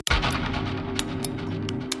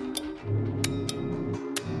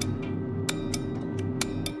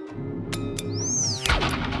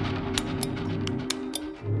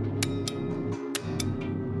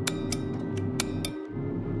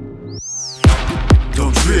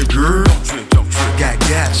girl. Don't trip, don't trip.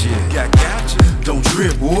 Got you. Got you. Don't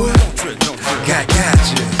trip, boy. Don't trip, don't trip. Got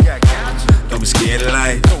you. Got you. Don't be scared of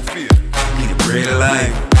life. Don't fear. Eat the bread of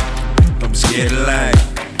life. Don't be scared of life.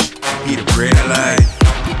 Eat the bread of life.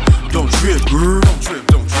 Don't trip, girl. Don't trip,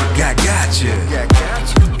 don't trip. Got you. Got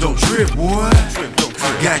you. Don't trip, boy. Don't trip, don't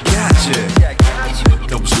trip. Got you. Got you.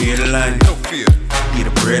 Don't be scared of life. Don't fear. Eat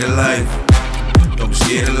the bread of life. Don't be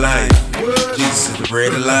scared of life. What? Jesus is the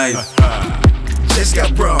bread of life. Just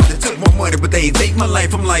got robbed, they took my money, but they ain't take my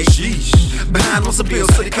life. I'm like, sheesh. Behind on some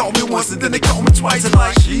bills, so they called me once and then they called me twice. I'm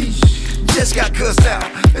like, sheesh. Just got cussed out,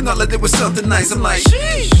 and all I did was something nice. I'm like,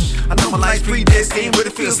 sheesh. I know my life's predestined, but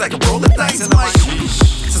it feels like a roll of dice. And I'm like,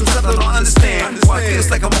 sheesh. Sometimes I don't understand why it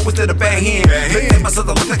feels like I'm always at a bad hand. Looking at myself,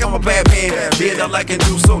 I look like I'm a bad man. Did all I can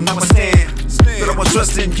do, so now I stand. But I was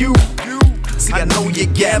trusting you. See, I know you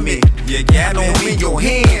got me. I know I'm in your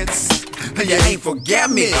hands. And you ain't forgot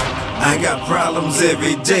me. I got problems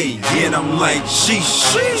every day, and I'm like,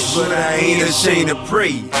 sheesh. But I ain't ashamed to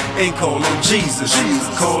pray and call on Jesus.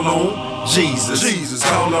 Call on Jesus.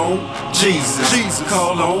 Call on Jesus.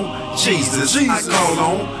 Call on Jesus. I call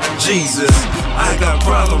on Jesus. I got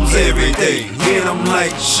problems every day, and I'm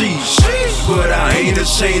like, sheesh. But I ain't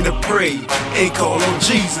ashamed to pray and call on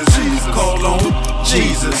Jesus. Call on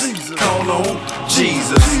Jesus. Call on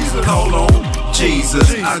Jesus. Call on Jesus,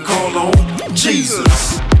 I call on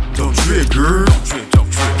Jesus. Don't trip, girl. Don't trip, don't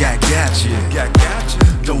trip. Got you. Got you.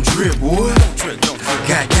 Don't trip, boy. Don't trip, don't trip.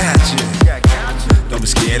 Got you. Got you. Don't be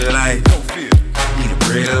scared of life. Don't fear. Eat the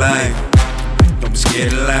bread of life. Don't be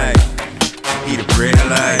scared of life. Eat the bread of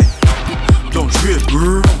life. Don't trip,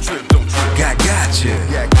 girl. Don't trip, don't trip. Got you.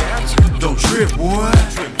 Got you. Don't trip, boy.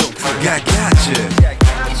 Don't trip, don't trip. Got you. Got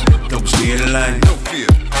you. Don't be scared of life. Don't fear.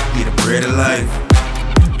 Eat the bread of life.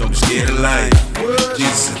 Don't be scared of life. What?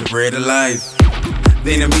 Jesus is the bread of life.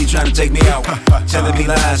 They ain't me trying to take me out. Telling me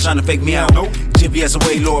lies, trying to fake me out. Nope. GPS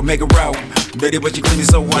away, Lord, make a route. Ready, but you clean me,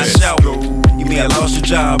 so watch out. You mean I lost your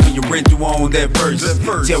job and you rent through on that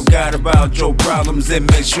verse. Tell God about your problems and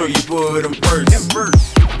make sure you put them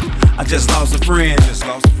first. I just lost a friend.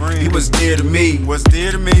 He was dear to me.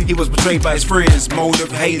 He was betrayed by his friends.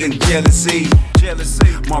 Motive, hate, and jealousy.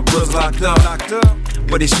 My brother's locked up,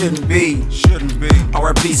 but it shouldn't be.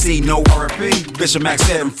 RIPC, no RIP. Bishop Max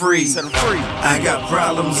set him free. I got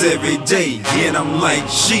problems every day, and I'm like,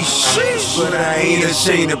 sheesh. But I ain't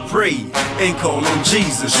ashamed to pray and call on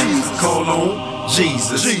Jesus. Call on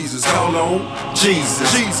Jesus. Call on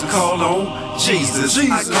Jesus. Call on Jesus.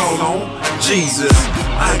 I call on Jesus.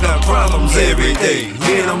 I got problems every day,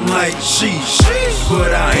 and I'm like, sheesh.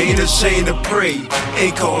 But I ain't ashamed to pray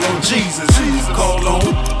and call on Jesus. Call on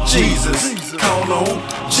Jesus. Call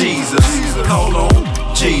on Jesus. Call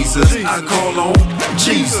on Jesus. I call on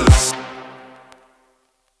Jesus.